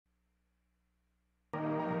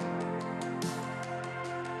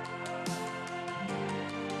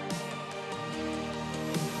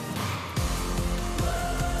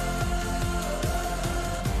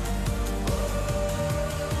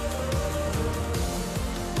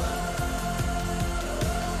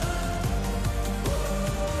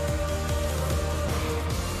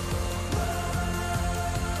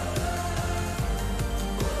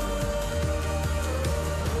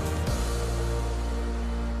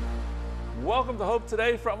Welcome to Hope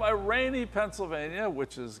Today from a rainy Pennsylvania,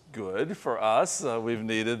 which is good for us. We've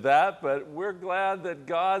needed that, but we're glad that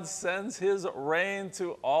God sends His rain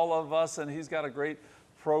to all of us, and He's got a great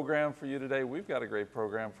program for you today. We've got a great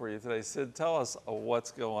program for you today. Sid, tell us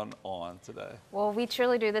what's going on today. Well, we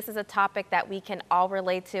truly do. This is a topic that we can all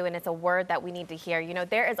relate to, and it's a word that we need to hear. You know,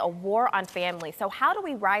 there is a war on family. So how do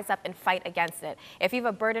we rise up and fight against it? If you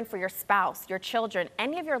have a burden for your spouse, your children,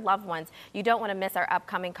 any of your loved ones, you don't want to miss our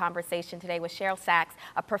upcoming conversation today with Cheryl Sacks,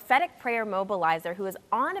 a prophetic prayer mobilizer who is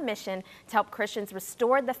on a mission to help Christians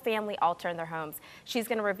restore the family altar in their homes. She's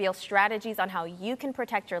going to reveal strategies on how you can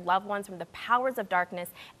protect your loved ones from the powers of darkness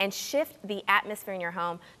and shift the atmosphere in your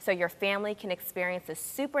home so your family can experience the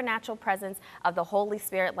supernatural presence of the Holy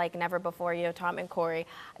Spirit like never before. You know, Tom and Corey,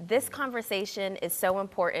 this conversation is so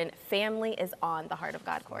important. Family is on the heart of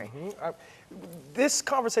God, Corey. This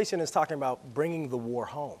conversation is talking about bringing the war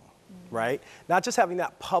home, right? Not just having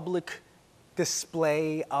that public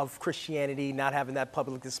display of Christianity, not having that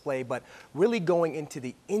public display, but really going into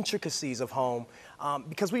the intricacies of home.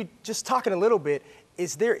 Because we just talking a little bit,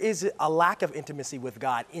 there is a lack of intimacy with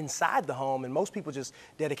God inside the home, and most people just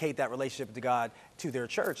dedicate that relationship to God to their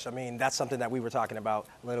church. I mean, that's something that we were talking about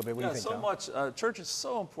a little bit. What do you think, so Tom? much, church is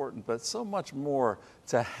so important, but so much more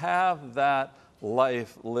to have that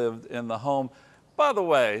life lived in the home. By the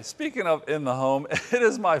way, speaking of in the home, it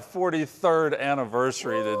is my 43rd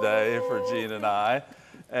anniversary today for Jean and I.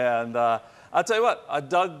 And I'll tell you what, I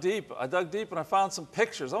dug deep and I found some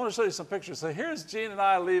pictures. I want to show you some pictures. So here's Jean and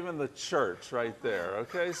I leaving the church right there,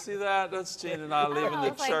 okay? See that? That's Jean and I leaving the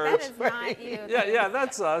church. That is not you. Yeah,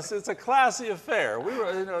 that's us. It's a classy affair. We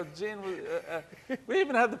were, you know, Jean was, we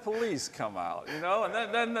even had the police come out, you know?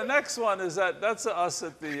 And then the next one is that's us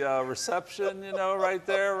at the reception, you know, right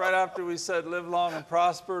there, right after we said live long and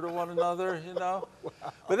prosper to one another, you know?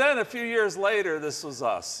 But then a few years later, this was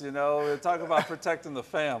us, you know? We talk about protecting the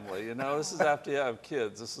family, you know? This is after you have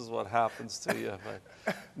kids. This is what happens to you.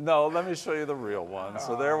 No, let me show you the real one.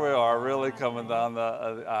 So there we are, really coming down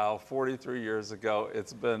the aisle 43 years ago.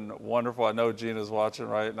 It's been wonderful. I know Gina's watching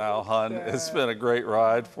right now. Hun, it's been a great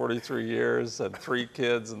ride, 43 years and 3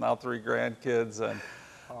 kids and now 3 grandkids. And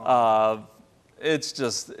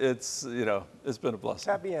it's, you know, it's been a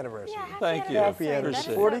blessing. Happy anniversary. Yeah, Thank you. Happy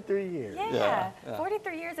anniversary. 43 years. Yeah,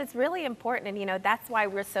 43 years, it's really important. And, you know, that's why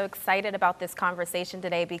we're so excited about this conversation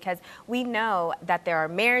today, because we know that there are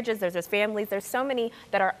marriages, there's families, there's so many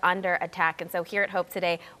that are under attack. And so here at Hope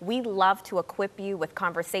Today, we love to equip you with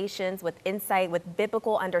conversations, with insight, with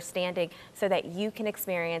biblical understanding so that you can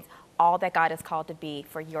experience all that God has called to be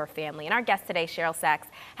for your family. And our guest today, Cheryl Sacks,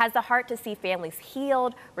 has the heart to see families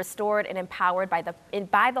healed, restored, and empowered by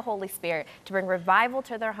the Holy Spirit to bring revival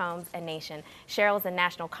to their homes and nation. Cheryl is a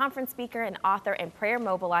national conference speaker, an author, and prayer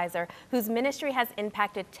mobilizer whose ministry has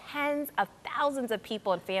impacted tens of thousands of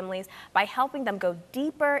people and families by helping them go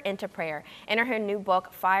deeper into prayer. In her new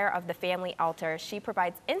book, Fire of the Family Altar, she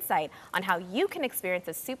provides insight on how you can experience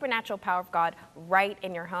the supernatural power of God right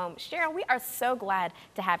in your home. Cheryl, we are so glad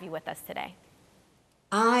to have you with us today.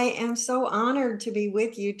 I am so honored to be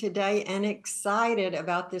with you today and excited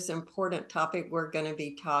about this important topic we're going to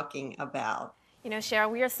be talking about. You know, Cheryl,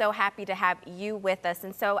 we are so happy to have you with us.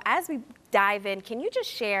 And so as we dive in, can you just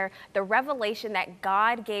share the revelation that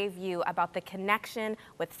God gave you about the connection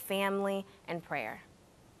with family and prayer?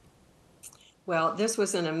 Well, this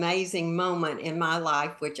was an amazing moment in my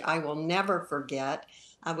life, which I will never forget.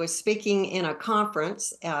 I was speaking in a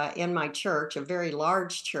conference in my church, a very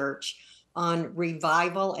large church, on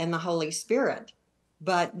revival and the Holy Spirit.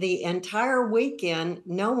 But the entire weekend,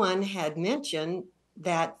 no one had mentioned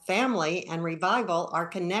that family and revival are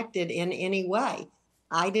connected in any way.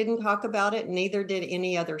 I didn't talk about it, neither did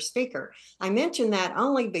any other speaker. I mention that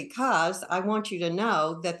only because I want you to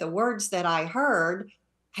know that the words that I heard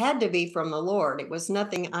had to be from the Lord. It was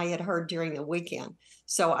nothing I had heard during the weekend.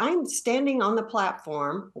 So I'm standing on the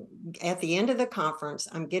platform at the end of the conference.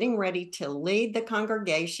 I'm getting ready to lead the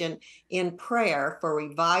congregation in prayer for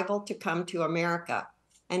revival to come to America.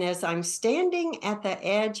 And as I'm standing at the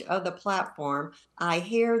edge of the platform, I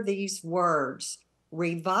hear these words: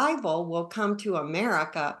 revival will come to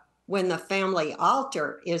America when the family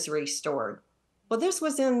altar is restored. Well, this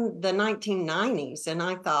was in the 1990s, and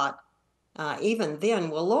I thought, even then,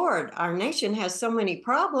 well, Lord, our nation has so many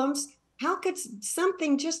problems. How could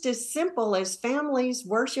something just as simple as families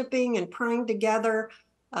worshiping and praying together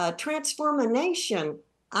transform a nation?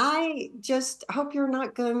 I just hope you're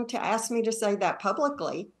not going to ask me to say that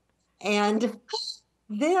publicly. And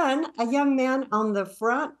then a young man on the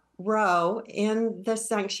front row in the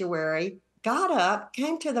sanctuary got up,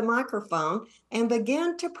 came to the microphone, and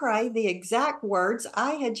began to pray the exact words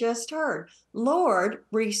I had just heard. Lord,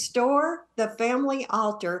 restore the family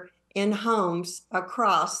altar in homes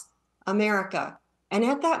across America. And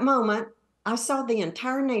at that moment, I saw the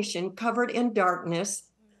entire nation covered in darkness.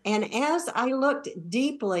 And as I looked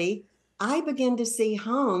deeply, I began to see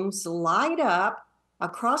homes light up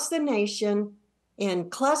across the nation in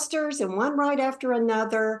clusters and one right after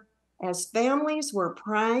another, as families were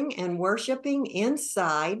praying and worshiping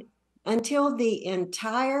inside until the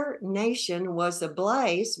entire nation was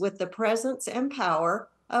ablaze with the presence and power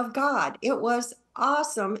of God. It was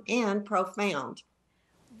awesome and profound.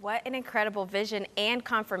 What an incredible vision and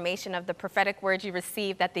confirmation of the prophetic word you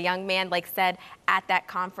received that the young man said at that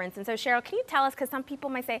conference. And so Cheryl, can you tell us, because some people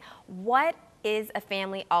might say, what is a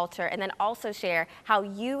family altar? And then also share how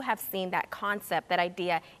you have seen that concept, that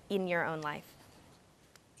idea in your own life.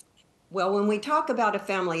 Well, when we talk about a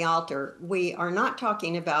family altar, we are not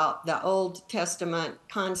talking about the Old Testament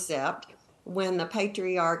concept when the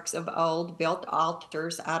patriarchs of old built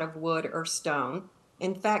altars out of wood or stone.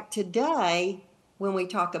 In fact, today, when we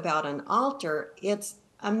talk about an altar, it's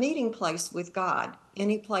a meeting place with God,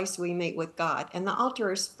 any place we meet with God. And the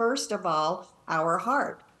altar is, first of all, our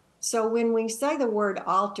heart. So when we say the word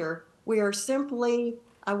altar, we are simply,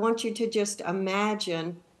 I want you to just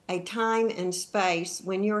imagine a time and space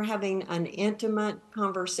when you're having an intimate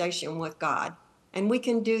conversation with God. And we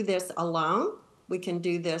can do this alone. We can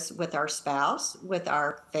do this with our spouse, with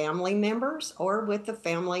our family members, or with the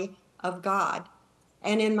family of God.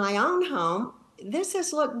 And in my own home, this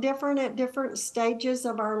has looked different at different stages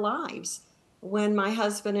of our lives. When my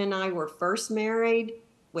husband and I were first married,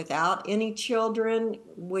 without any children,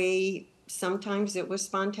 sometimes it was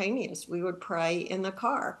spontaneous. We would pray in the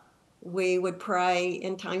car. We would pray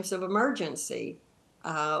in times of emergency.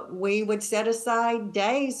 We would set aside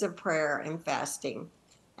days of prayer and fasting.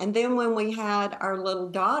 And then when we had our little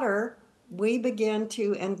daughter, we began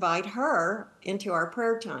to invite her into our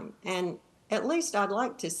prayer time. And at least I'd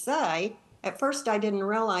like to say, at first I didn't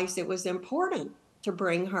realize it was important to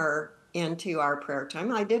bring her into our prayer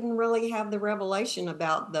time. I didn't really have the revelation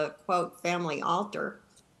about the, quote, family altar.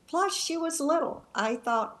 Plus, she was little. I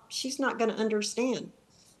thought, she's not going to understand.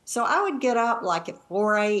 So I would get up at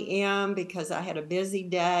 4 a.m. because I had a busy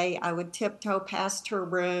day. I would tiptoe past her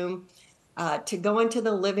room to go into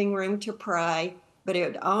the living room to pray, but it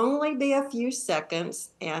would only be a few seconds.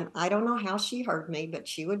 And I don't know how she heard me, but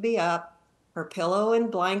she would be up, her pillow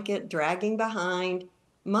and blanket dragging behind.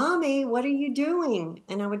 Mommy, what are you doing?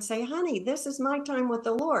 And I would say, honey, this is my time with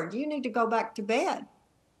the Lord. You need to go back to bed.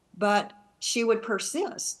 But she would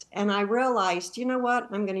persist. And I realized, you know what?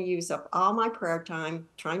 I'm going to use up all my prayer time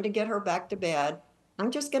trying to get her back to bed. I'm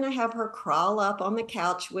just going to have her crawl up on the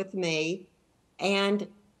couch with me. And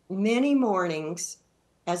many mornings,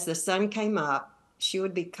 as the sun came up, she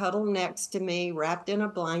would be cuddled next to me, wrapped in a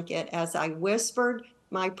blanket, as I whispered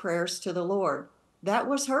my prayers to the Lord. That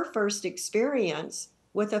was her first experience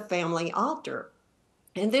with a family altar.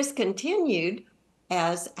 And this continued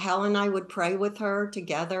as Hal and I would pray with her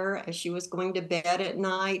together as she was going to bed at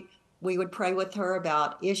night. We would pray with her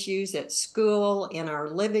about issues at school, in our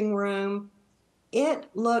living room. It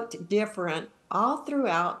looked different all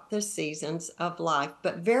throughout the seasons of life,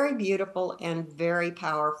 but very beautiful and very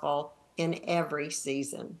powerful in every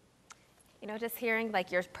season. You know, just hearing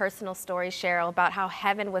your personal story, Cheryl, about how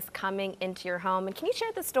heaven was coming into your home. And can you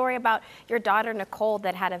share the story about your daughter, Nicole,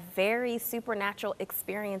 that had a very supernatural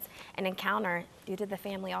experience and encounter due to the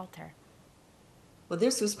family altar? Well,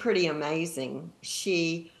 this was pretty amazing.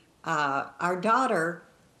 Our daughter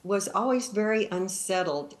was always very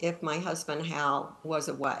unsettled if my husband, Hal, was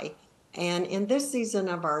away. And in this season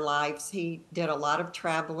of our lives, he did a lot of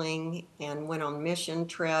traveling and went on mission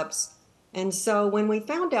trips. And so when we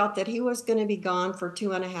found out that he was going to be gone for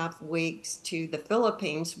 2.5 weeks to the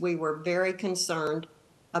Philippines, we were very concerned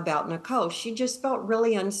about Nicole. She just felt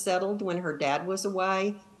really unsettled when her dad was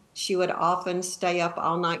away. She would often stay up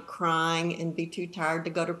all night crying and be too tired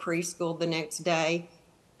to go to preschool the next day.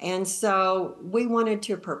 And so we wanted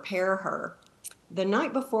to prepare her. The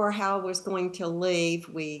night before Hal was going to leave,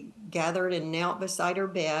 we gathered and knelt beside her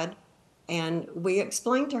bed, and we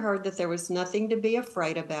explained to her that there was nothing to be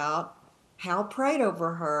afraid about. Hal prayed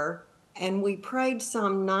over her, and we prayed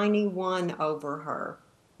Psalm 91 over her,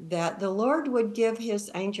 that the Lord would give his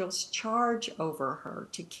angels charge over her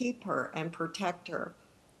to keep her and protect her.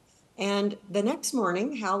 And the next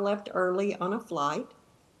morning, Hal left early on a flight,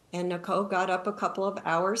 and Nicole got up a couple of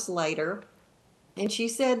hours later, and she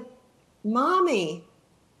said, Mommy,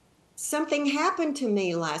 something happened to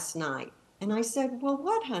me last night. And I said, well,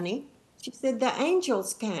 what, honey? She said, the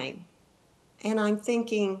angels came. And I'm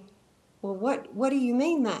thinking, well, what do you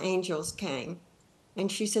mean the angels came?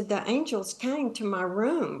 And she said, the angels came to my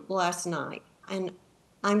room last night. And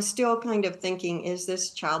I'm still kind of thinking, is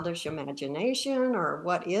this childish imagination or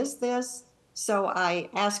what is this? So I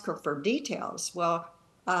asked her for details. Well,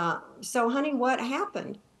 so honey, what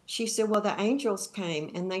happened? She said, well, the angels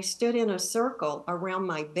came and they stood in a circle around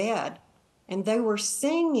my bed and they were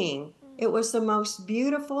singing. It was the most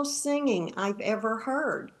beautiful singing I've ever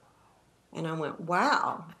heard. And I went,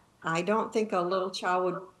 wow, I don't think a little child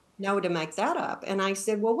would know to make that up. And I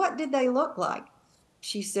said, well, what did they look like?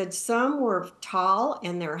 She said, some were tall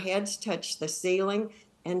and their heads touched the ceiling,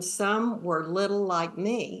 and some were little like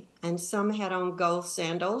me, and some had on gold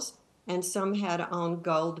sandals, and some had on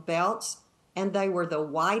gold belts, and they were the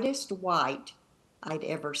whitest white I'd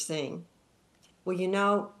ever seen. Well, you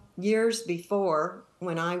know, years before,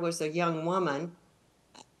 when I was a young woman,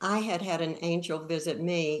 I had had an angel visit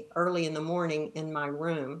me early in the morning in my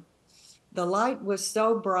room. The light was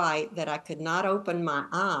so bright that I could not open my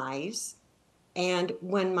eyes. And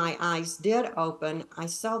when my eyes did open, I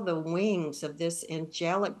saw the wings of this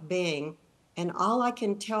angelic being. And all I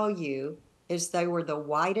can tell you is they were the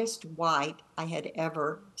whitest white I had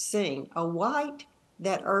ever seen. A white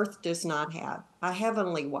that earth does not have, a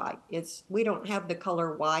heavenly white. We don't have the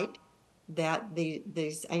color white that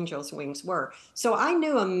these angels' wings were. So I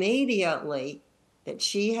knew immediately that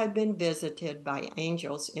she had been visited by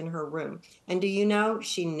angels in her room. And do you know,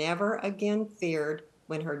 she never again feared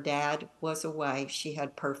when her dad was away. She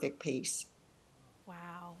had perfect peace.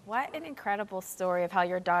 Wow, what an incredible story of how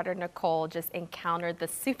your daughter Nicole just encountered the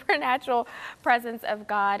supernatural presence of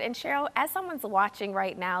God. And Cheryl, as someone's watching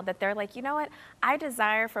right now, that they're like, you know what, I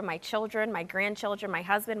desire for my children, my grandchildren, my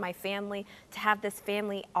husband, my family to have this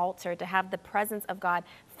family altar, to have the presence of God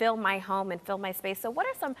fill my home and fill my space. So what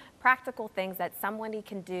are some practical things that somebody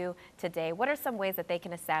can do today? What are some ways that they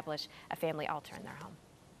can establish a family altar in their home?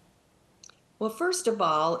 Well, first of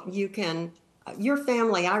all, your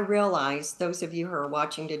family, I realize those of you who are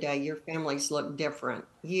watching today, your families look different.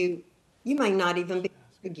 You may not even be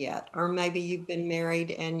married yet, or maybe you've been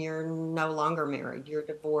married and you're no longer married. You're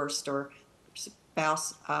divorced or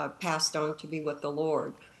spouse passed on to be with the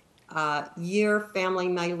Lord. Your family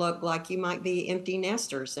may look like you might be empty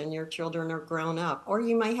nesters and your children are grown up, or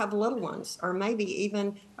you may have little ones, or maybe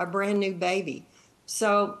even a brand new baby.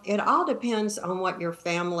 So it all depends on what your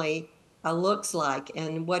family looks like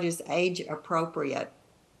and what is age appropriate.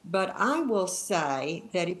 But I will say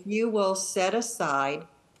that if you will set aside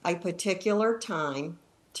a particular time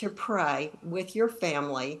to pray with your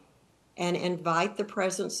family and invite the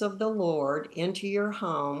presence of the Lord into your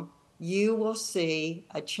home, you will see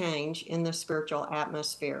a change in the spiritual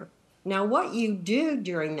atmosphere. Now, what you do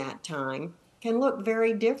during that time can look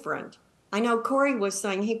very different. I know Corey was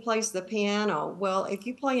saying he plays the piano. Well, if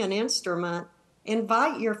you play an instrument,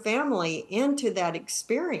 invite your family into that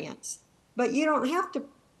experience. But you don't have to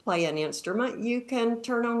play an instrument. You can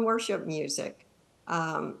turn on worship music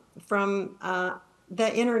from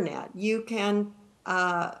the internet. You can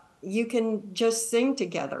just sing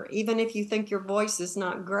together, even if you think your voice is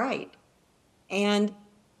not great. And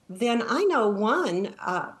then I know one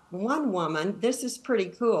woman. This is pretty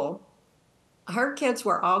cool. Her kids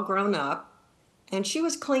were all grown up, and she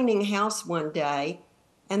was cleaning house one day,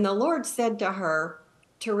 and the Lord said to her,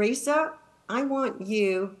 Teresa, I want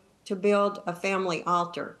you to build a family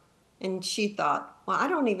altar. And she thought, well, I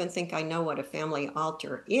don't even think I know what a family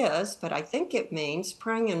altar is, but I think it means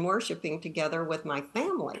praying and worshiping together with my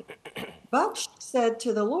family. But she said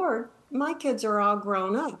to the Lord, my kids are all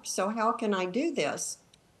grown up, so how can I do this?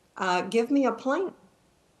 Give me a plan.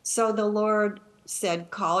 So the Lord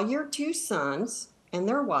said, call your two sons and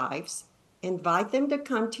their wives, invite them to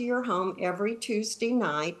come to your home every Tuesday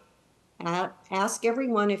night, ask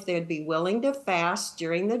everyone if they'd be willing to fast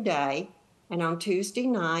during the day, and on Tuesday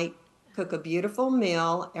night, cook a beautiful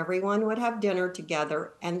meal. Everyone would have dinner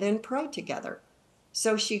together and then pray together.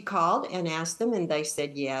 So she called and asked them, and they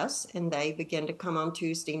said yes, and they began to come on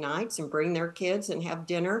Tuesday nights and bring their kids and have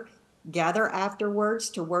dinner, gather afterwards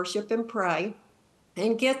to worship and pray.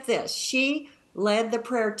 And get this, she led the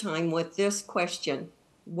prayer time with this question: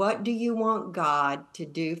 what do you want God to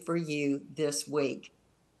do for you this week?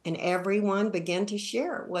 And everyone began to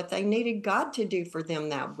share what they needed God to do for them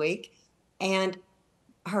that week. And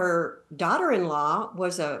her daughter-in-law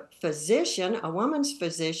was a physician, a woman's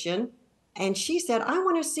physician, and she said, I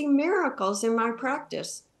want to see miracles in my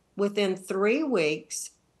practice. Within 3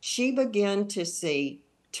 weeks, she began to see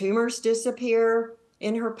tumors disappear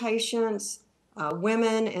in her patients,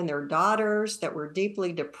 women and their daughters that were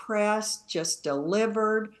deeply depressed just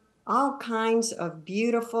delivered, all kinds of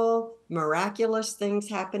beautiful miraculous things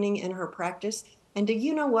happening in her practice. And do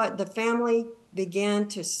you know what? The family began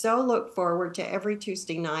to so look forward to every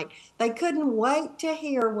Tuesday night. They couldn't wait to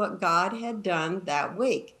hear what God had done that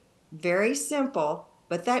week. Very simple,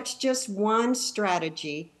 but that's just one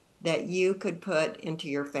strategy that you could put into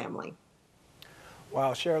your family.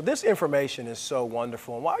 Wow, Cheryl, this information is so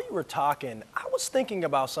wonderful. And while you were talking, I was thinking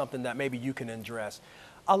about something that maybe you can address.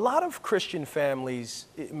 A lot of Christian families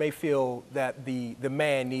may feel that the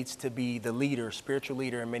man needs to be the leader, spiritual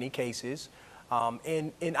leader in many cases.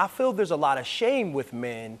 And I feel there's a lot of shame with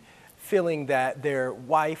men feeling that their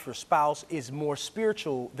wife or spouse is more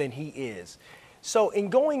spiritual than he is. So in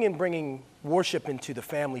going and bringing worship into the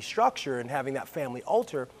family structure and having that family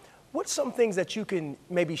altar, what's some things that you can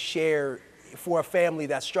maybe share for a family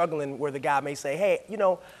that's struggling where the guy may say, hey, you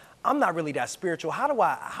know, I'm not really that spiritual. How do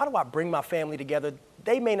I bring my family together?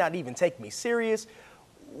 They may not even take me serious.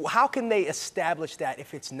 How can they establish that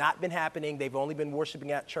if it's not been happening, they've only been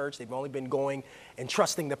worshiping at church, they've only been going and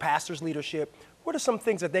trusting the pastor's leadership? What are some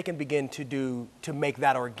things that they can begin to do to make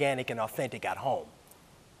that organic and authentic at home?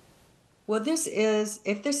 Well,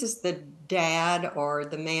 if this is the dad or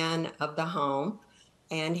the man of the home,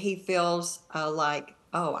 and he feels like,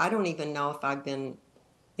 oh, I don't even know if I've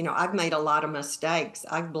made a lot of mistakes.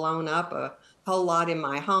 I've blown up a whole lot in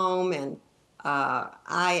my home, and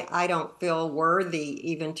I don't feel worthy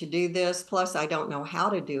even to do this. Plus, I don't know how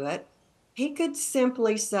to do it. He could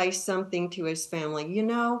simply say something to his family.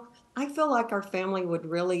 I feel like our family would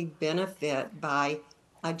really benefit by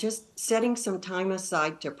just setting some time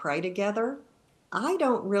aside to pray together. I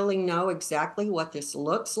don't really know exactly what this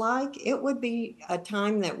looks like. It would be a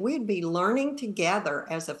time that we'd be learning together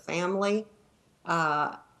as a family.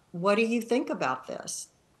 What do you think about this?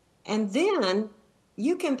 And then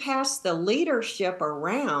you can pass the leadership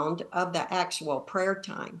around of the actual prayer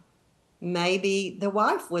time. Maybe the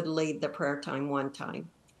wife would lead the prayer time one time.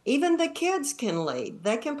 Even the kids can lead.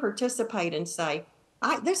 They can participate and say,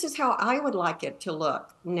 this is how I would like it to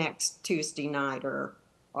look next Tuesday night or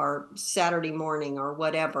Saturday morning or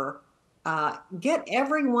whatever. Get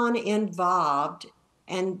everyone involved,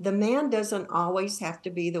 and the man doesn't always have to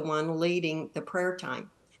be the one leading the prayer time.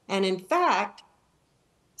 And in fact,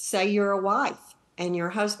 say you're a wife and your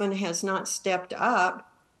husband has not stepped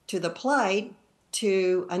up to the plate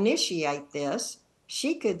to initiate this.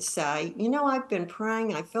 She could say, I've been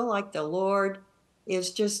praying. I feel like the Lord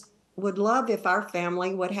would love if our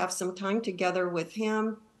family would have some time together with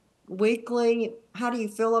him weekly. How do you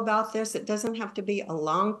feel about this? It doesn't have to be a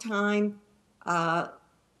long time.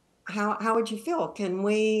 How would you feel? Can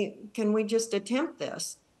we just attempt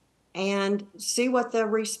this and see what the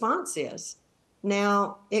response is?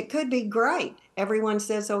 Now, it could be great. Everyone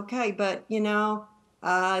says, okay, but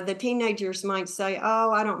the teenagers might say,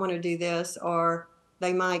 oh, I don't want to do this, or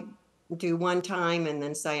they might do one time and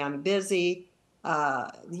then say, I'm busy.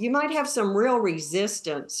 You might have some real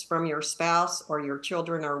resistance from your spouse or your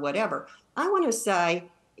children or whatever. I want to say,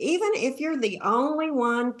 even if you're the only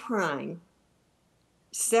one praying,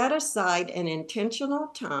 set aside an intentional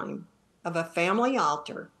time of a family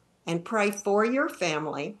altar and pray for your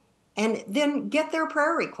family, and then get their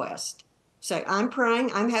prayer request. Say, I'm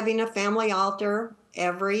praying, I'm having a family altar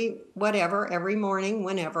every morning,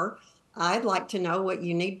 whenever. I'd like to know what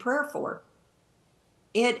you need prayer for.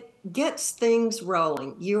 It gets things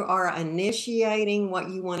rolling. You are initiating what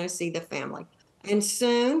you want to see the family. And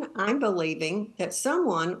soon, I'm believing that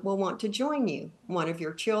someone will want to join you, one of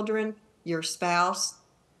your children, your spouse.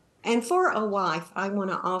 And for a wife, I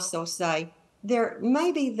want to also say,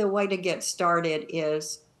 maybe the way to get started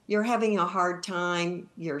is you're having a hard time,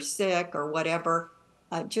 you're sick or whatever.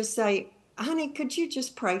 Just say, honey, could you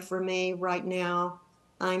just pray for me right now?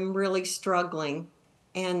 I'm really struggling.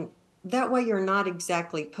 And that way you're not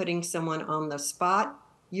exactly putting someone on the spot.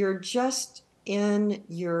 You're just in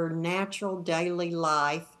your natural daily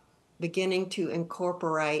life beginning to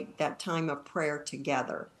incorporate that time of prayer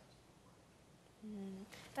together.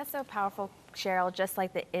 That's so powerful, Cheryl, just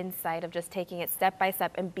like the insight of just taking it step by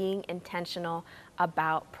step and being intentional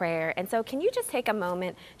about prayer. And so can you just take a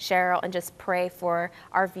moment, Cheryl, and just pray for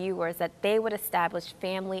our viewers that they would establish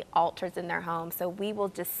family altars in their home, so we will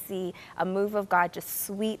just see a move of God just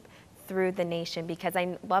sweep through the nation, because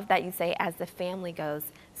I love that you say, as the family goes,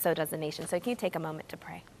 so does the nation. So can you take a moment to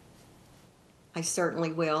pray? I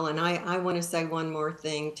certainly will. And I want to say one more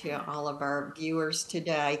thing to all of our viewers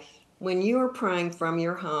today. When you are praying from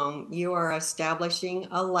your home, you are establishing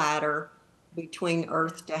a ladder between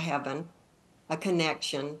earth to heaven, a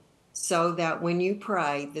connection, so that when you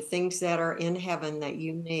pray, the things that are in heaven that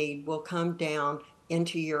you need will come down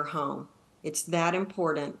into your home. It's that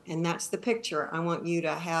important. And that's the picture I want you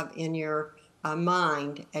to have in your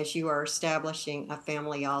mind as you are establishing a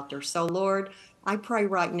family altar. So, Lord, I pray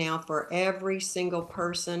right now for every single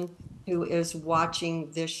person who is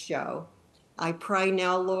watching this show. I pray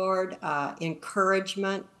now, Lord,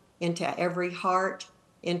 encouragement into every heart,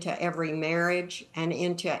 into every marriage, and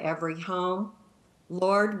into every home.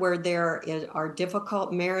 Lord, where are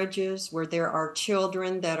difficult marriages, where there are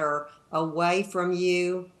children that are away from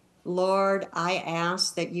you, Lord, I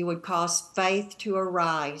ask that you would cause faith to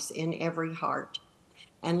arise in every heart.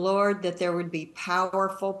 And Lord, that there would be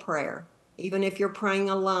powerful prayer, even if you're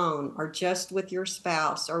praying alone or just with your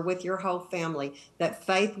spouse or with your whole family, that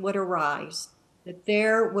faith would arise, that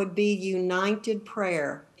there would be united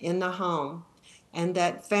prayer in the home, and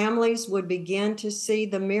that families would begin to see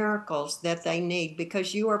the miracles that they need,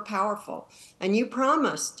 because you are powerful. And you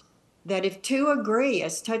promised that if two agree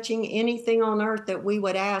as touching anything on earth that we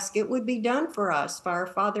would ask, it would be done for us by our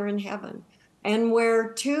Father in heaven. And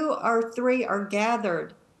where two or three are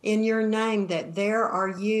gathered in your name, that there are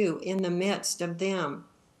you in the midst of them.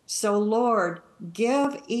 So, Lord,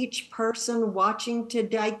 give each person watching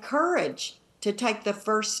today courage to take the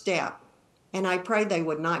first step. And I pray they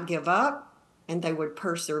would not give up, and they would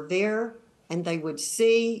persevere, and they would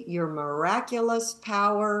see your miraculous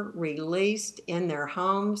power released in their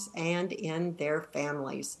homes and in their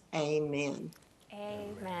families. Amen.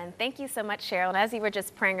 Amen. Thank you so much, Cheryl. And as you were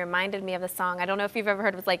just praying, reminded me of the song. I don't know if you've ever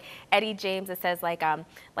heard. It was like Eddie James. It says like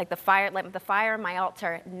the fire, let the fire on my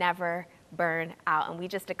altar never burn out. And we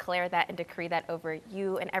just declare that and decree that over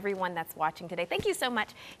you and everyone that's watching today. Thank you so much,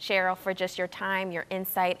 Cheryl, for just your time, your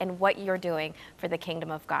insight, and what you're doing for the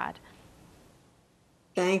kingdom of God.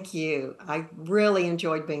 Thank you. I really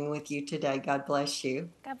enjoyed being with you today. God bless you.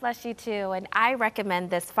 God bless you too. And I recommend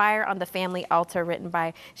this, Fire on the Family Altar, written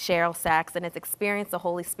by Cheryl Sacks, and it's Experience the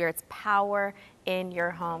Holy Spirit's Power in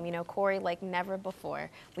Your Home. You know, Corey, like never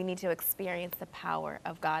before, we need to experience the power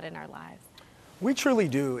of God in our lives. We truly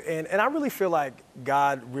do. And I really feel like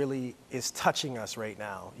God really is touching us right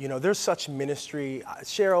now. You know, there's such ministry.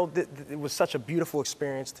 Cheryl, it was such a beautiful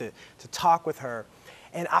experience to talk with her.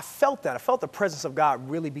 And I felt that. I felt the presence of God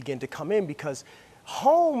really begin to come in, because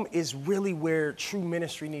home is really where true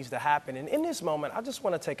ministry needs to happen. And in this moment, I just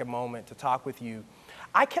want to take a moment to talk with you.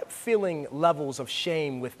 I kept feeling levels of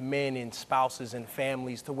shame with men and spouses and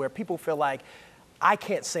families, to where people feel like, I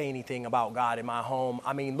can't say anything about God in my home.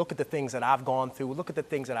 I mean, look at the things that I've gone through. Look at the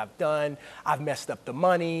things that I've done. I've messed up the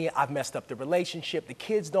money. I've messed up the relationship. The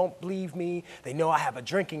kids don't believe me. They know I have a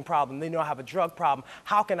drinking problem. They know I have a drug problem.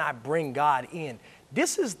 How can I bring God in?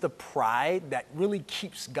 This is the pride that really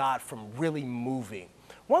keeps God from really moving.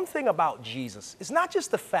 One thing about Jesus is not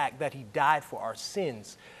just the fact that he died for our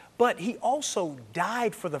sins, but he also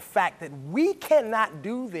died for the fact that we cannot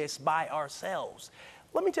do this by ourselves.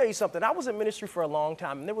 Let me tell you something. I was in ministry for a long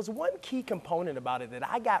time, and there was one key component about it that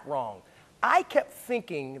I got wrong. I kept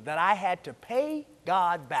thinking that I had to pay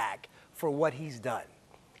God back for what he's done.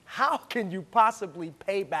 How can you possibly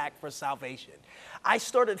pay back for salvation? I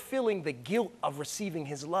started feeling the guilt of receiving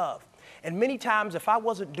his love. And many times, if I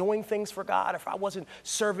wasn't doing things for God, if I wasn't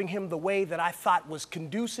serving him the way that I thought was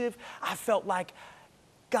conducive, I felt like,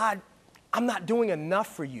 God, I'm not doing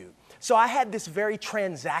enough for you. So I had this very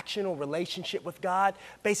transactional relationship with God,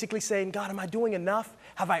 basically saying, God, am I doing enough?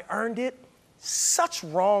 Have I earned it? Such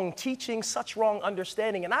wrong teaching, such wrong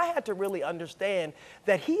understanding. And I had to really understand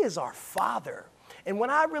that he is our Father. And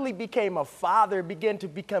when I really became a father, it began to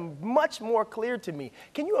become much more clear to me.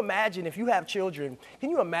 Can you imagine, if you have children,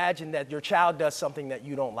 can you imagine that your child does something that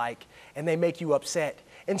you don't like and they make you upset?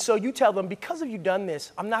 And so you tell them, because of you done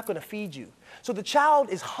this, I'm not going to feed you. So the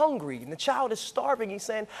child is hungry and the child is starving. He's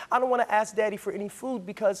saying, I don't want to ask daddy for any food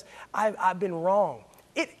because I've been wrong.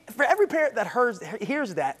 For every parent that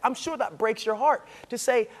hears that, I'm sure that breaks your heart to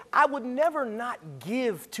say, I would never not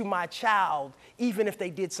give to my child even if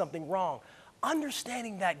they did something wrong.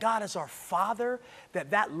 Understanding that God is our Father,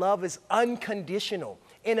 that love is unconditional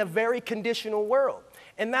in a very conditional world.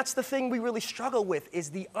 And that's the thing we really struggle with,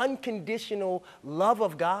 is the unconditional love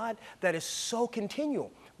of God that is so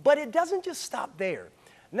continual. But it doesn't just stop there.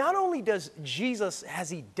 Not only has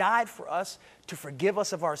he died for us to forgive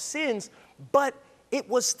us of our sins, but it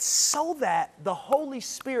was so that the Holy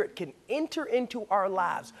Spirit can enter into our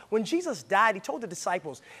lives. When Jesus died, he told the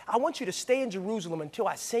disciples, I want you to stay in Jerusalem until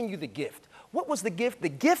I send you the gift. What was the gift? The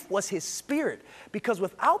gift was his Spirit, because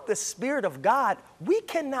without the Spirit of God, we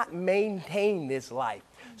cannot maintain this life.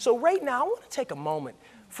 So right now, I want to take a moment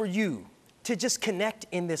for you to just connect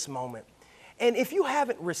in this moment And if you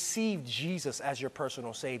haven't received Jesus as your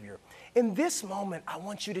personal Savior, in this moment, I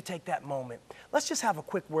want you to take that moment. Let's just have a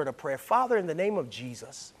quick word of prayer. Father, in the name of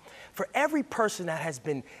Jesus, for every person that has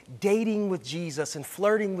been dating with Jesus and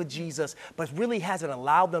flirting with Jesus, but really hasn't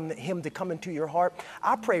allowed him to come into your heart,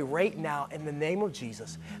 I pray right now in the name of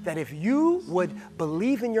Jesus that if you would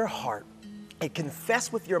believe in your heart and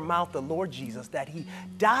confess with your mouth the Lord Jesus, that he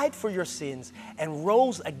died for your sins and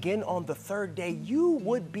rose again on the third day, you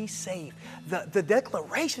would be saved. The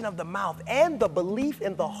declaration of the mouth and the belief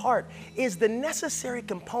in the heart is the necessary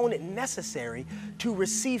component necessary to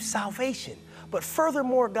receive salvation. But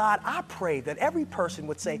furthermore, God, I pray that every person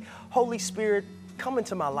would say, Holy Spirit, come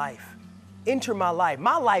into my life. Enter my life.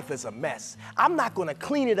 My life is a mess. I'm not going to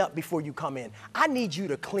clean it up before you come in. I need you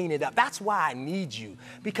to clean it up. That's why I need you,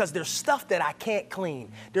 because there's stuff that I can't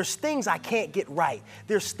clean. There's things I can't get right.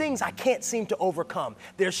 There's things I can't seem to overcome.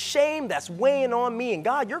 There's shame that's weighing on me. And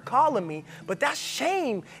God, you're calling me, but that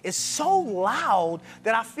shame is so loud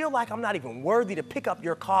that I feel like I'm not even worthy to pick up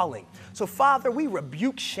your calling. So Father, we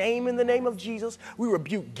rebuke shame in the name of Jesus. We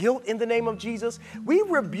rebuke guilt in the name of Jesus. We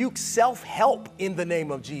rebuke self-help in the name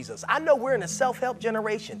of Jesus. I know we're in a self-help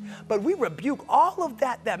generation, but we rebuke all of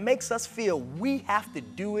that makes us feel we have to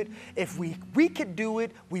do it. If we could do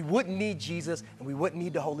it, we wouldn't need Jesus and we wouldn't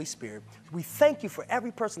need the Holy Spirit. We thank you for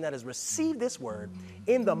every person that has received this word.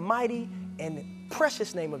 In the mighty and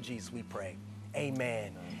precious name of Jesus, we pray.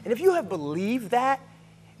 Amen. And if you have believed that,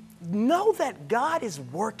 know that God is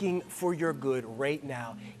working for your good right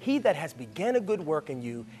now. He that has begun a good work in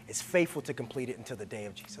you is faithful to complete it until the day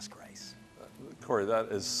of Jesus Christ. Corey, that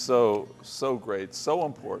is so great, so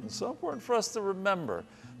important for us to remember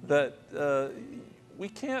that we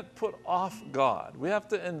can't put off God. We have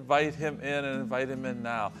to invite him in and invite him in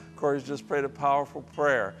now. Corey's just prayed a powerful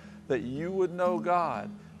prayer that you would know God.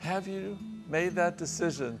 Have you made that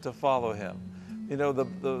decision to follow him? You know, the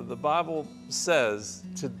Bible says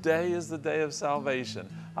today is the day of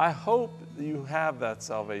salvation. I hope you have that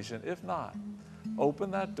salvation. If not, open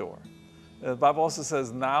that door. The Bible also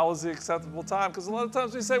says now is the acceptable time, because a lot of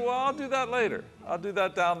times we say, well, I'll do that later. I'll do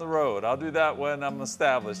that down the road. I'll do that when I'm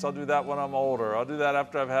established. I'll do that when I'm older. I'll do that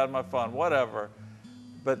after I've had my fun, whatever.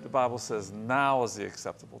 But the Bible says now is the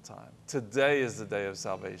acceptable time. Today is the day of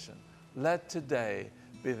salvation. Let today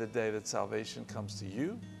be the day that salvation comes to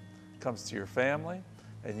you, comes to your family,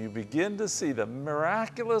 and you begin to see the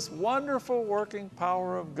miraculous, wonderful working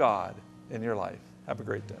power of God in your life. Have a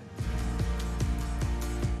great day.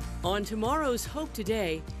 On tomorrow's Hope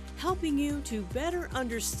Today, helping you to better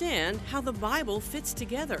understand how the Bible fits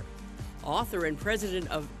together. Author and president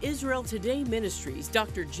of Israel Today Ministries,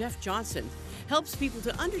 Dr. Jeff Johnson, helps people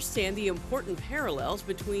to understand the important parallels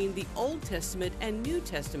between the Old Testament and New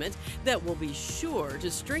Testament that will be sure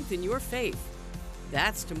to strengthen your faith.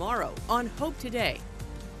 That's tomorrow on Hope Today.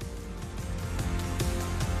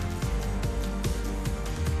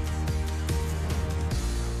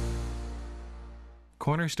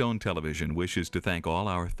 Cornerstone Television wishes to thank all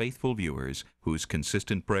our faithful viewers whose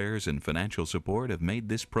consistent prayers and financial support have made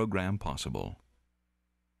this program possible.